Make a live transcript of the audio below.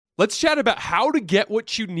Let's chat about how to get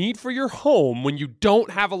what you need for your home when you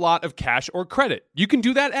don't have a lot of cash or credit. You can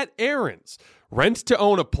do that at Aaron's.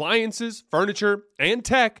 Rent-to-own appliances, furniture, and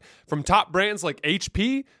tech from top brands like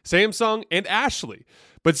HP, Samsung, and Ashley.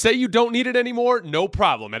 But say you don't need it anymore, no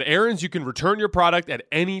problem. At Aaron's, you can return your product at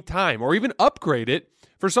any time or even upgrade it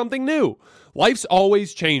for something new. Life's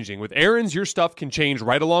always changing. With Aaron's, your stuff can change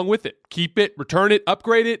right along with it. Keep it, return it,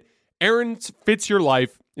 upgrade it. Aaron's fits your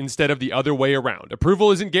life instead of the other way around. Approval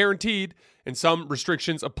isn't guaranteed, and some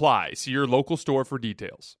restrictions apply. See your local store for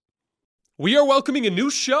details. We are welcoming a new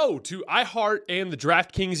show to iHeart and the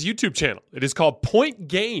DraftKings YouTube channel. It is called Point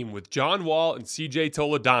Game with John Wall and CJ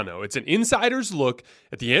Toledano. It's an insider's look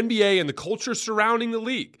at the NBA and the culture surrounding the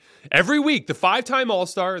league. Every week, the five-time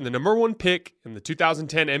All-Star and the number one pick in the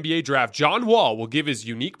 2010 NBA Draft, John Wall, will give his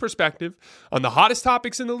unique perspective on the hottest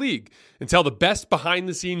topics in the league and tell the best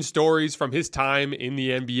behind-the-scenes stories from his time in the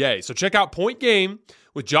NBA. So check out Point Game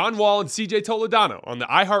with John Wall and CJ Toledano on the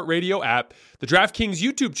iHeartRadio app, the DraftKings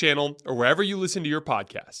YouTube channel, or wherever you listen to your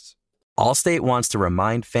podcasts. Allstate wants to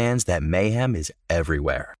remind fans that mayhem is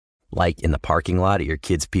everywhere. Like in the parking lot at your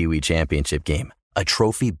kid's Pee Wee Championship game. A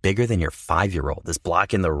trophy bigger than your 5-year-old is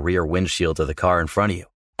blocking the rear windshield of the car in front of you.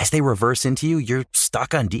 As they reverse into you, you're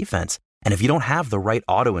stuck on defense. And if you don't have the right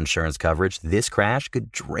auto insurance coverage, this crash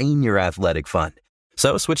could drain your athletic fund.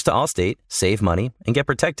 So switch to Allstate, save money, and get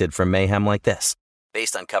protected from mayhem like this.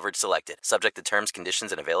 Based on coverage selected, subject to terms,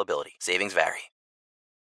 conditions, and availability. Savings vary.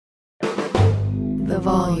 The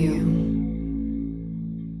volume.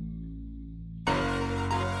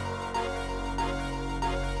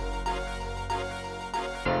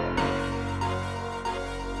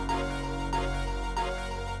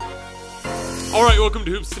 All right, welcome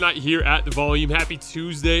to Hoops Tonight here at The Volume. Happy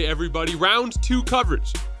Tuesday, everybody. Round 2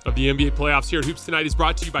 coverage of the NBA playoffs here at Hoops Tonight is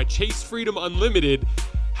brought to you by Chase Freedom Unlimited.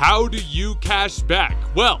 How do you cash back?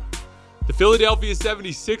 Well, the Philadelphia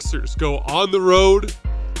 76ers go on the road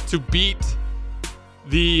to beat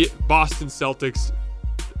the Boston Celtics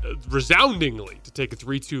resoundingly to take a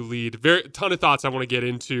 3-2 lead. A ton of thoughts I want to get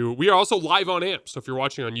into. We are also live on AMP, so if you're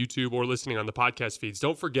watching on YouTube or listening on the podcast feeds,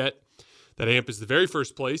 don't forget that AMP is the very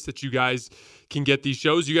first place that you guys can get these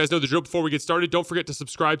shows. You guys know the drill. Before we get started, don't forget to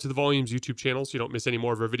subscribe to the Volume's YouTube channel so you don't miss any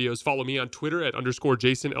more of our videos. Follow me on Twitter at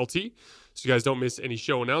 _JasonLT so you guys don't miss any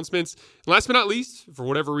show announcements. And last but not least, for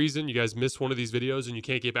whatever reason, you guys missed one of these videos and you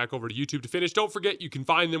can't get back over to YouTube to finish, don't forget you can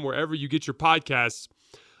find them wherever you get your podcasts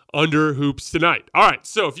under Hoops Tonight. All right,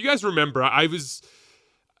 so if you guys remember, I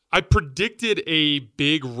predicted a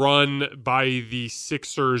big run by the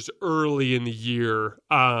Sixers early in the year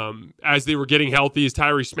as they were getting healthy, as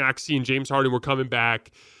Tyrese Maxey and James Harden were coming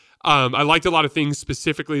back. I liked a lot of things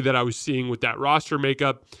specifically that I was seeing with that roster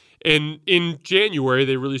makeup. And in January,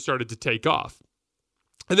 they really started to take off.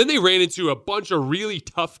 And then they ran into a bunch of really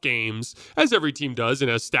tough games, as every team does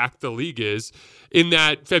and as stacked the league is, in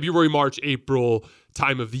that February, March, April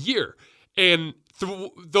time of the year. And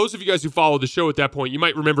those of you guys who followed the show at that point, you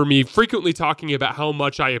might remember me frequently talking about how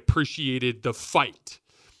much I appreciated the fight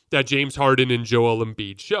that James Harden and Joel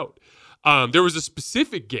Embiid showed. There was a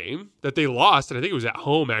specific game that they lost, and I think it was at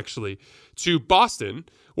home actually, to Boston,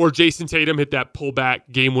 where Jayson Tatum hit that pullback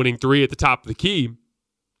game-winning 3 at the top of the key,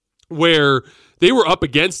 where they were up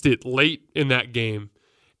against it late in that game.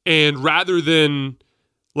 And rather than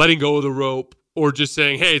letting go of the rope or just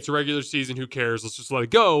saying, hey, it's a regular season, who cares, let's just let it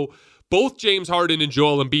go, both James Harden and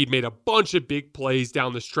Joel Embiid made a bunch of big plays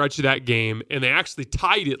down the stretch of that game, and they actually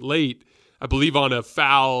tied it late, I believe, on a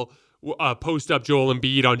foul post-up Joel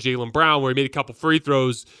Embiid on Jaylen Brown, where he made a couple free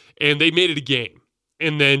throws, and they made it a game.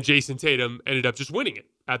 And then Jayson Tatum ended up just winning it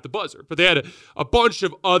at the buzzer. But they had a bunch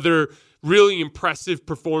of other really impressive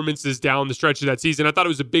performances down the stretch of that season. I thought it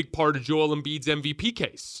was a big part of Joel Embiid's MVP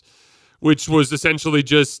case, which was essentially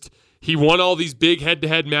just he won all these big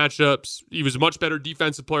head-to-head matchups. He was a much better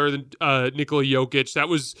defensive player than Nikola Jokic. That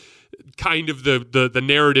was kind of the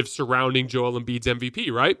narrative surrounding Joel Embiid's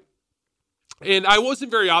MVP, right? And I wasn't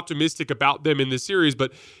very optimistic about them in this series,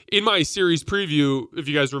 but in my series preview, if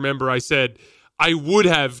you guys remember, I said I would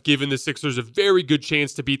have given the Sixers a very good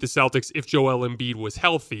chance to beat the Celtics if Joel Embiid was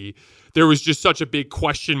healthy. There was just such a big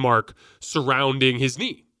question mark surrounding his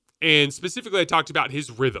knee. And specifically, I talked about his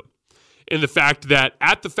rhythm and the fact that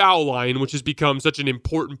at the foul line, which has become such an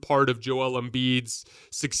important part of Joel Embiid's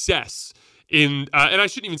success in, and I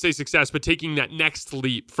shouldn't even say success, but taking that next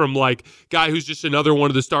leap from like guy who's just another one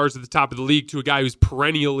of the stars at the top of the league to a guy who's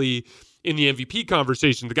perennially in the MVP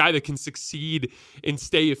conversation, the guy that can succeed and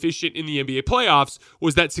stay efficient in the NBA playoffs,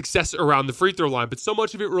 was that success around the free throw line. But so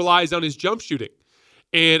much of it relies on his jump shooting.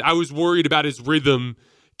 And I was worried about his rhythm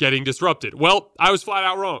getting disrupted. Well, I was flat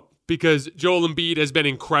out wrong, because Joel Embiid has been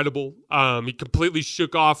incredible. He completely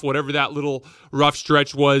shook off whatever that little rough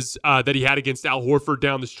stretch was that he had against Al Horford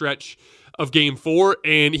down the stretch of Game 4,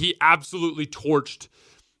 and he absolutely torched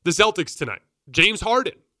the Celtics tonight. James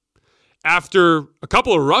Harden, after a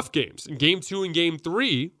couple of rough games in Game 2 and Game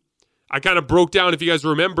 3, I kind of broke down, if you guys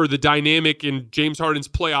remember, the dynamic in James Harden's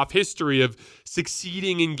playoff history of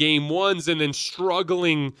succeeding in Game 1s and then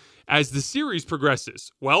struggling as the series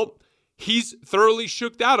progresses. Well, he's thoroughly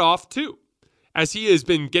shook that off too, as he has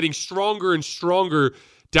been getting stronger and stronger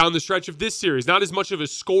down the stretch of this series. Not as much of a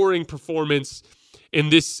scoring performance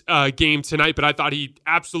in this game tonight, but I thought he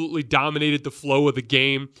absolutely dominated the flow of the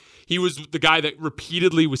game. He was the guy that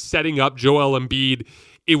repeatedly was setting up Joel Embiid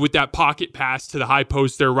with that pocket pass to the high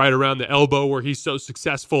post there right around the elbow where he's so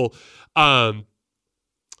successful. There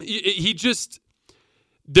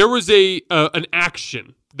was an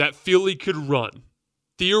action that Philly could run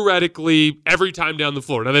theoretically every time down the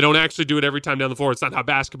floor. Now, they don't actually do it every time down the floor. It's not how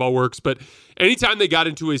basketball works, but anytime they got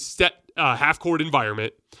into a set half-court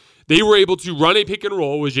environment, they were able to run a pick and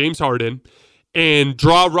roll with James Harden and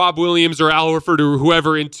draw Rob Williams or Al Horford or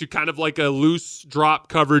whoever into kind of like a loose drop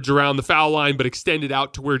coverage around the foul line, but extend it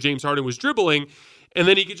out to where James Harden was dribbling. And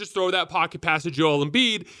then he could just throw that pocket pass to Joel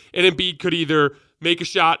Embiid, and Embiid could either make a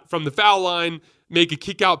shot from the foul line, make a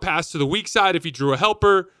kick-out pass to the weak side if he drew a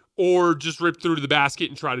helper, or just rip through to the basket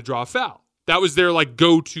and try to draw a foul. That was their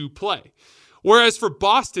go-to play. Whereas for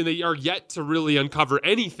Boston, they are yet to really uncover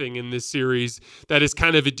anything in this series that is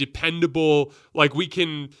kind of a dependable, we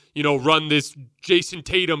can, run this Jayson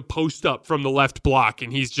Tatum post up from the left block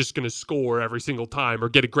and he's just going to score every single time or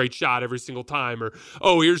get a great shot every single time. Or,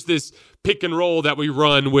 here's this pick and roll that we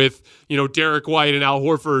run with, Derek White and Al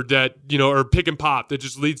Horford that, or pick and pop that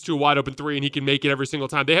just leads to a wide open three and he can make it every single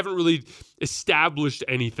time. They haven't really established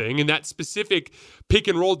anything. And that specific pick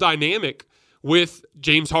and roll dynamic with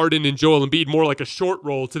James Harden and Joel Embiid, more like a short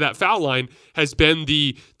roll to that foul line, has been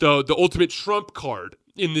the ultimate trump card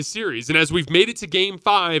in this series. And as we've made it to Game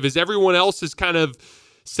 5, as everyone else has kind of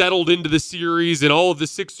settled into the series and all of the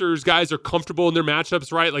Sixers guys are comfortable in their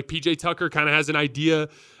matchups, right? Like PJ Tucker kind of has an idea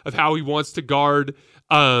of how he wants to guard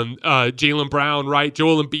Jaylen Brown, right?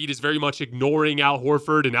 Joel Embiid is very much ignoring Al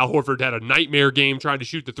Horford, and Al Horford had a nightmare game trying to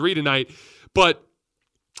shoot the three tonight. But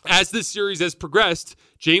as this series has progressed,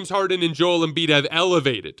 James Harden and Joel Embiid have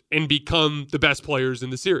elevated and become the best players in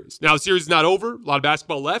the series. Now, the series is not over. A lot of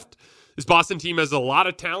basketball left. This Boston team has a lot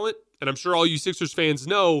of talent, and I'm sure all you Sixers fans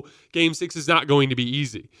know Game 6 is not going to be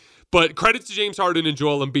easy. But credit to James Harden and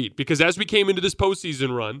Joel Embiid, because as we came into this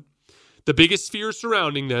postseason run, the biggest fear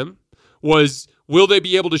surrounding them was, will they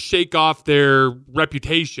be able to shake off their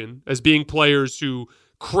reputation as being players who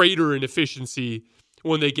crater in efficiency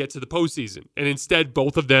when they get to the postseason? And instead,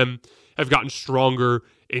 both of them have gotten stronger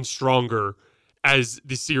and stronger as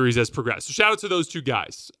the series has progressed. So shout out to those two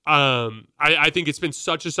guys. I think it's been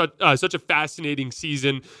such a fascinating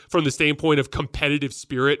season from the standpoint of competitive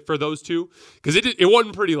spirit for those two, because it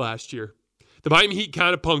wasn't pretty last year. The Miami Heat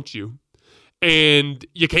kind of punked you, and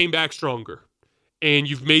you came back stronger. And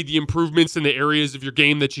you've made the improvements in the areas of your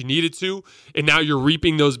game that you needed to, and now you're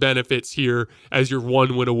reaping those benefits here as you're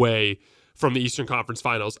one win away from the Eastern Conference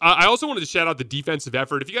Finals. I also wanted to shout out the defensive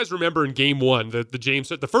effort. If you guys remember in Game 1,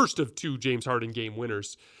 the first of two James Harden game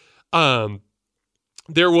winners,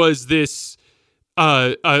 there was this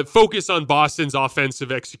focus on Boston's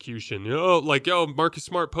offensive execution. Marcus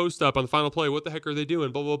Smart post up on the final play. What the heck are they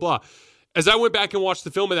doing? Blah, blah, blah. As I went back and watched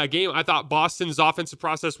the film of that game, I thought Boston's offensive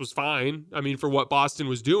process was fine. I mean, for what Boston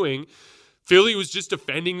was doing, Philly was just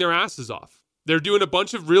defending their asses off. They're doing a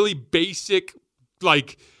bunch of really basic,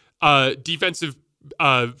 defensive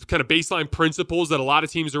kind of baseline principles that a lot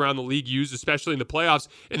of teams around the league use, especially in the playoffs,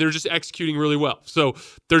 and they're just executing really well. So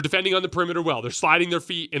they're defending on the perimeter well. They're sliding their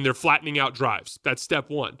feet, and they're flattening out drives. That's step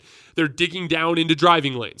one. They're digging down into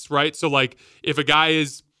driving lanes, right? So, if a guy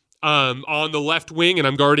is on the left wing and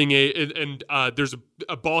I'm guarding there's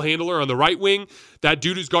a ball handler on the right wing, that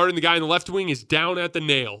dude who's guarding the guy in the left wing is down at the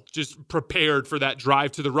nail, just prepared for that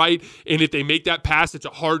drive to the right. And if they make that pass, it's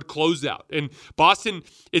a hard closeout. And Boston,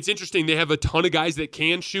 it's interesting. They have a ton of guys that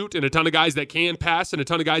can shoot and a ton of guys that can pass and a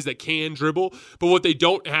ton of guys that can dribble. But what they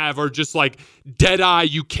don't have are just dead eye,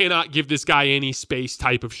 you cannot give this guy any space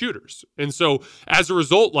type of shooters. And so as a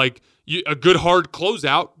result, a good hard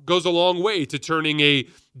closeout goes a long way to turning a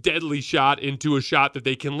deadly shot into a shot that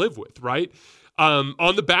they can live with, right?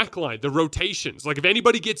 On the back line, the rotations. If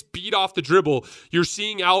anybody gets beat off the dribble, you're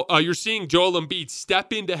seeing Joel Embiid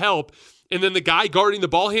step in to help, and then the guy guarding the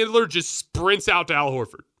ball handler just sprints out to Al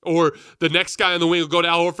Horford. Or the next guy on the wing will go to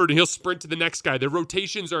Al Horford, and he'll sprint to the next guy. The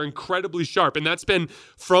rotations are incredibly sharp, and that's been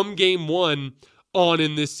from Game 1 on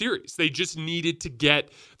in this series. They just needed to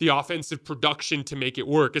get the offensive production to make it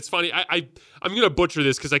work. It's funny. I'm going to butcher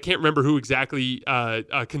this because I can't remember who exactly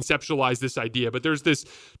conceptualized this idea, but there's this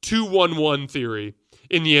 2-1-1 theory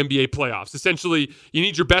in the NBA playoffs. Essentially, you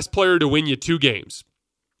need your best player to win you 2 games.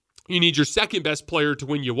 You need your second best player to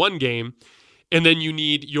win you 1 game. And then you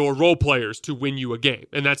need your role players to win you a game.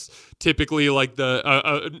 And that's typically like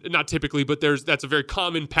not typically, but that's a very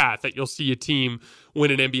common path that you'll see a team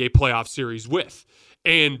win an NBA playoff series with.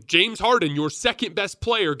 And James Harden, your second best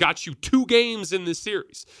player, got you 2 games in this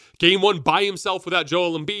series. Game 1 by himself without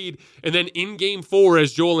Joel Embiid. And then in game 4,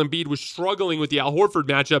 as Joel Embiid was struggling with the Al Horford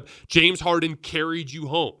matchup, James Harden carried you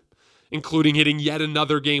home, including hitting yet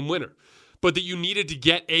another game winner. But that you needed to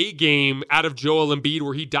get a game out of Joel Embiid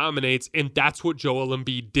where he dominates, and that's what Joel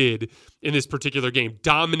Embiid did in this particular game.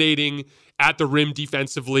 Dominating at the rim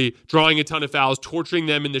defensively, drawing a ton of fouls, torturing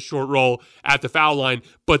them in the short roll at the foul line.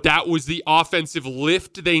 But that was the offensive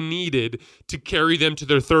lift they needed to carry them to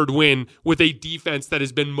their 3rd win with a defense that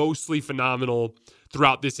has been mostly phenomenal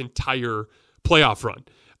throughout this entire playoff run.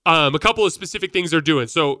 A couple of specific things they're doing.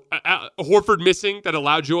 So Horford missing that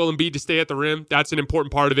allowed Joel Embiid to stay at the rim. That's an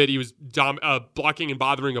important part of it. He was blocking and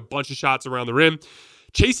bothering a bunch of shots around the rim.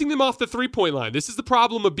 Chasing them off the 3-point line. This is the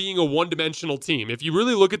problem of being a one-dimensional team. If you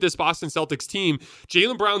really look at this Boston Celtics team,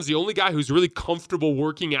 Jaylen Brown's the only guy who's really comfortable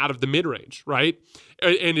working out of the mid-range, right?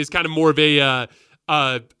 And is kind of more of a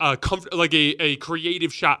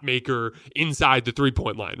creative shot maker inside the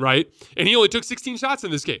 3-point line, right? And he only took 16 shots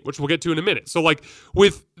in this game, which we'll get to in a minute. So like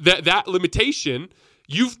with that limitation,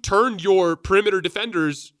 you've turned your perimeter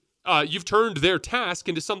defenders, you've turned their task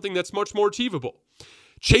into something that's much more achievable.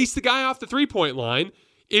 Chase the guy off the 3-point line.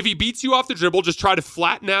 If he beats you off the dribble, just try to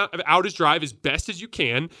flatten out his drive as best as you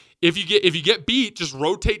can. If you get beat, just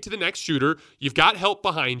rotate to the next shooter. You've got help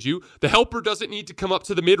behind you. The helper doesn't need to come up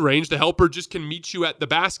to the mid-range. The helper just can meet you at the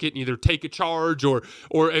basket and either take a charge or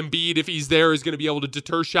Embiid, if he's there, is going to be able to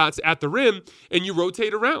deter shots at the rim, and you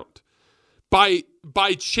rotate around. By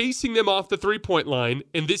chasing them off the 3-point line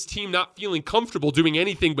and this team not feeling comfortable doing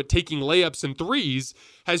anything but taking layups and threes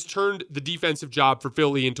has turned the defensive job for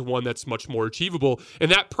Philly into one that's much more achievable.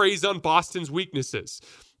 And that preys on Boston's weaknesses.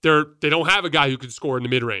 They don't have a guy who can score in the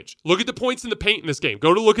mid-range. Look at the points in the paint in this game.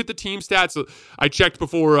 Go to look at the team stats. I checked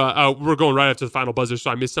before. We're going right after the final buzzer,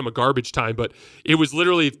 so I missed some of garbage time. But it was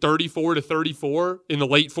literally 34-34 in the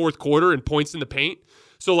late 4th quarter in points in the paint.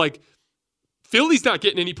 So, like, Philly's not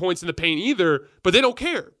getting any points in the paint either, but they don't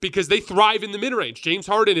care because they thrive in the mid-range. James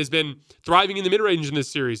Harden has been thriving in the mid-range in this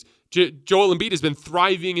series. Joel Embiid has been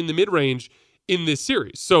thriving in the mid-range in this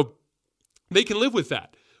series. So they can live with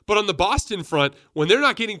that. But on the Boston front, when they're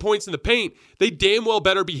not getting points in the paint, they damn well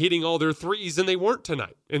better be hitting all their threes, and they weren't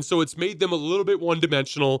tonight. And so it's made them a little bit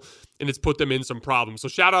one-dimensional, and it's put them in some problems. So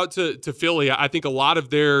shout out to Philly. I think a lot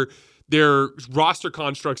of their roster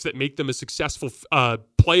constructs that make them a successful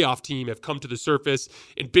playoff team have come to the surface.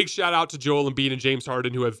 And big shout out to Joel Embiid and James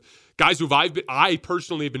Harden, who have guys who I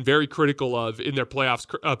personally have been very critical of in their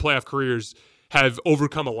playoff careers, have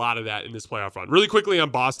overcome a lot of that in this playoff run. Really quickly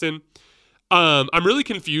on Boston, I'm really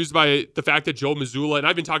confused by the fact that Joe Mazzulla, and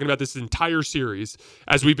I've been talking about this entire series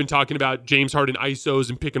as we've been talking about James Harden ISOs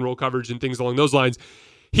and pick and roll coverage and things along those lines.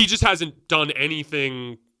 He just hasn't done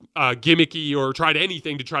anything gimmicky or tried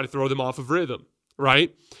anything to try to throw them off of rhythm,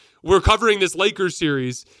 right? We're covering this Lakers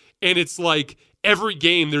series, and it's like every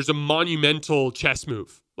game there's a monumental chess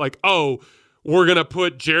move. Like, oh, we're going to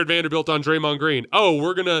put Jared Vanderbilt on Draymond Green. Oh,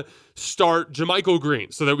 we're going to start JaMychal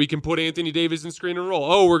Green so that we can put Anthony Davis in screen and roll.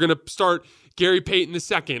 Oh, we're going to start Gary Payton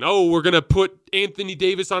II. Oh, we're going to put Anthony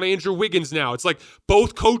Davis on Andrew Wiggins now. It's like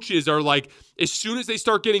both coaches are like, as soon as they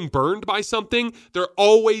start getting burned by something, they're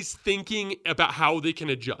always thinking about how they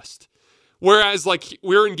can adjust. Whereas, like,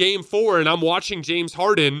 we're in game 4 and I'm watching James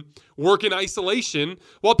Harden work in isolation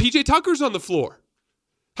while PJ Tucker's on the floor.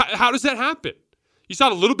 How does that happen? You saw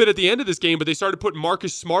it a little bit at the end of this game, but they started putting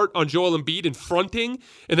Marcus Smart on Joel Embiid and fronting,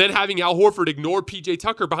 and then having Al Horford ignore PJ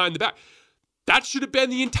Tucker behind the back. That should have been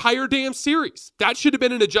the entire damn series. That should have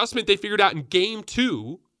been an adjustment they figured out in game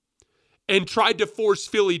 2 and tried to force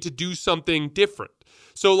Philly to do something different.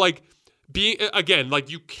 So, like,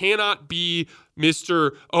 you cannot be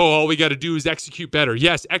Mr. All we got to do is execute better.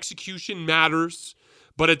 Yes, execution matters.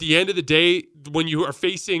 But at the end of the day, when you are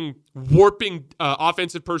facing warping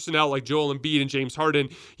offensive personnel like Joel Embiid and James Harden,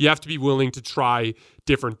 you have to be willing to try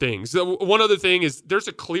different things. So one other thing is there's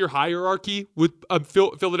a clear hierarchy with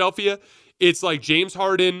Philadelphia. It's like James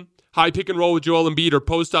Harden, high pick and roll with Joel Embiid or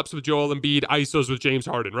post-ups with Joel Embiid, ISOs with James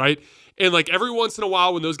Harden, right? And like every once in a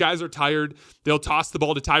while when those guys are tired, they'll toss the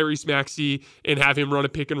ball to Tyrese Maxey and have him run a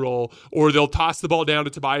pick and roll, or they'll toss the ball down to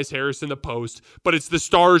Tobias Harris in the post. But it's the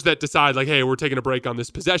stars that decide like, hey, we're taking a break on this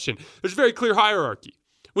possession. There's a very clear hierarchy.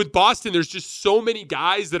 With Boston, there's just so many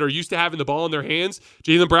guys that are used to having the ball in their hands.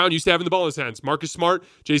 Jaylen Brown used to having the ball in his hands. Marcus Smart,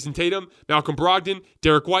 Jayson Tatum, Malcolm Brogdon,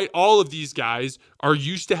 Derek White, all of these guys are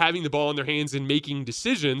used to having the ball in their hands and making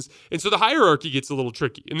decisions. And so the hierarchy gets a little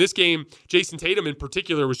tricky. In this game, Jayson Tatum in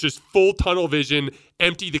particular was just full tunnel vision,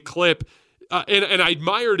 empty the clip. And I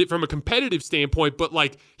admired it from a competitive standpoint, but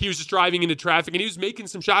like he was just driving into traffic and he was making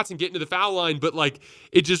some shots and getting to the foul line, but like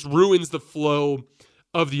it just ruins the flow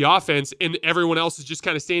of the offense, and everyone else is just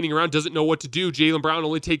kind of standing around, doesn't know what to do. Jaylen Brown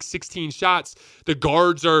only takes 16 shots. The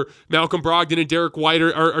guards are Malcolm Brogdon and Derek White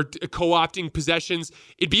are co-opting possessions.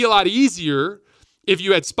 It'd be a lot easier if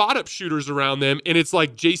you had spot-up shooters around them, and it's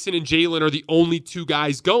like Jayson and Jaylen are the only two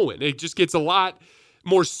guys going. It just gets a lot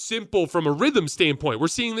more simple from a rhythm standpoint. We're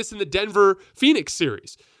seeing this in the Denver-Phoenix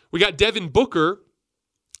series. We got Devin Booker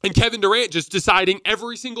and Kevin Durant just deciding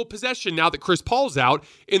every single possession now that Chris Paul's out,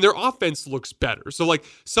 and their offense looks better. So, like,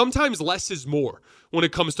 sometimes less is more when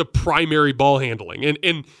it comes to primary ball handling.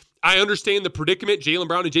 And I understand the predicament. Jaylen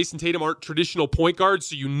Brown and Jayson Tatum aren't traditional point guards,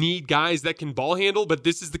 so you need guys that can ball handle, but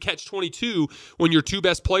this is the catch-22 when your two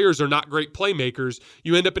best players are not great playmakers.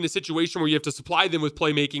 You end up in a situation where you have to supply them with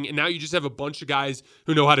playmaking, and now you just have a bunch of guys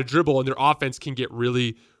who know how to dribble, and their offense can get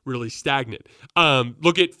really, really stagnant.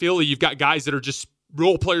 Look at Philly. You've got guys that are just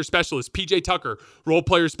role player specialist, PJ Tucker, role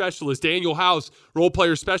player specialist, Daniel House, role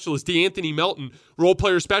player specialist, DeAnthony Melton, role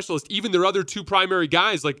player specialist. Even their other two primary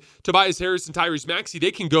guys like Tobias Harris and Tyrese Maxey,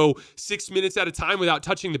 they can go 6 minutes at a time without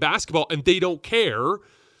touching the basketball, and they don't care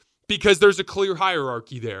because there's a clear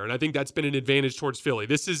hierarchy there. And I think that's been an advantage towards Philly.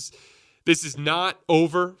 This is not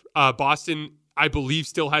over. Boston, I believe,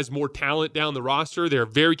 still has more talent down the roster. They're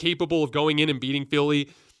very capable of going in and beating Philly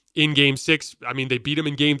in Game 6. I mean, they beat them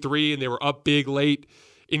in Game 3, and they were up big late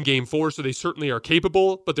in Game 4, so they certainly are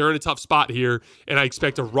capable, but they're in a tough spot here, and I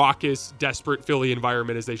expect a raucous, desperate Philly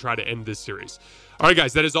environment as they try to end this series. All right,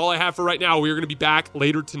 guys, that is all I have for right now. We are going to be back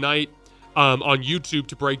later tonight on YouTube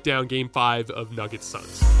to break down Game 5 of Nuggets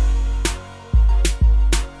Suns.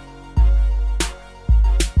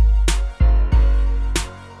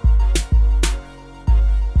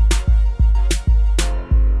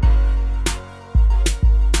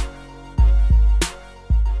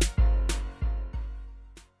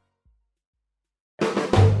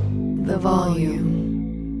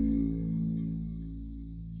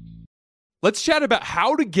 Let's chat about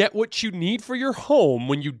how to get what you need for your home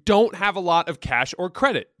when you don't have a lot of cash or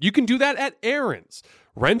credit. You can do that at Aaron's.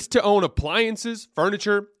 Rent-to-own appliances,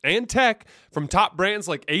 furniture, and tech from top brands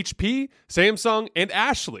like HP, Samsung, and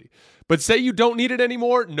Ashley. But say you don't need it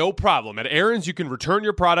anymore, no problem. At Aaron's, you can return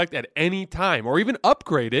your product at any time or even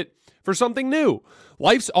upgrade it for something new.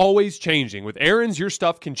 Life's always changing. With Aaron's, your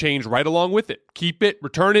stuff can change right along with it. Keep it,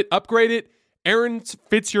 return it, upgrade it. Aaron's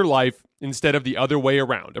fits your life instead of the other way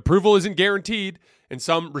around. Approval isn't guaranteed, and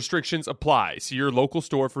some restrictions apply. See your local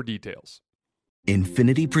store for details.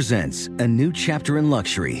 Infiniti presents a new chapter in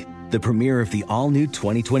luxury, the premiere of the all-new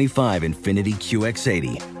 2025 Infiniti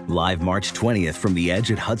QX80, live March 20th from the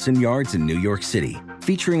Edge at Hudson Yards in New York City,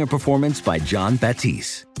 featuring a performance by John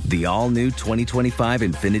Batiste. The all-new 2025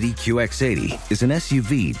 Infiniti QX80 is an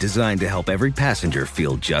SUV designed to help every passenger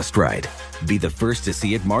feel just right. Be the first to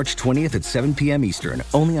see it March 20th at 7 p.m. Eastern,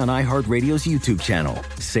 only on iHeartRadio's YouTube channel.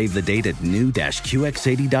 Save the date at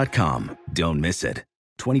new-QX80.com. Don't miss it.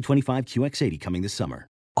 2025 QX80 coming this summer.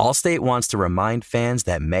 Allstate wants to remind fans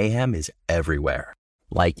that mayhem is everywhere.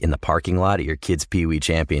 Like in the parking lot at your kid's Pee Wee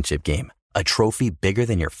Championship game. A trophy bigger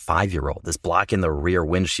than your 5-year-old is blocking the rear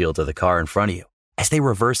windshield of the car in front of you. As they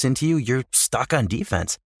reverse into you, you're stuck on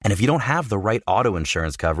defense. And if you don't have the right auto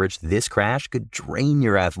insurance coverage, this crash could drain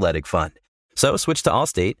your athletic fund. So switch to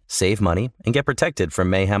Allstate, save money, and get protected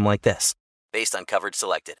from mayhem like this. Based on coverage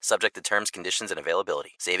selected, subject to terms, conditions, and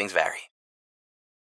availability. Savings vary.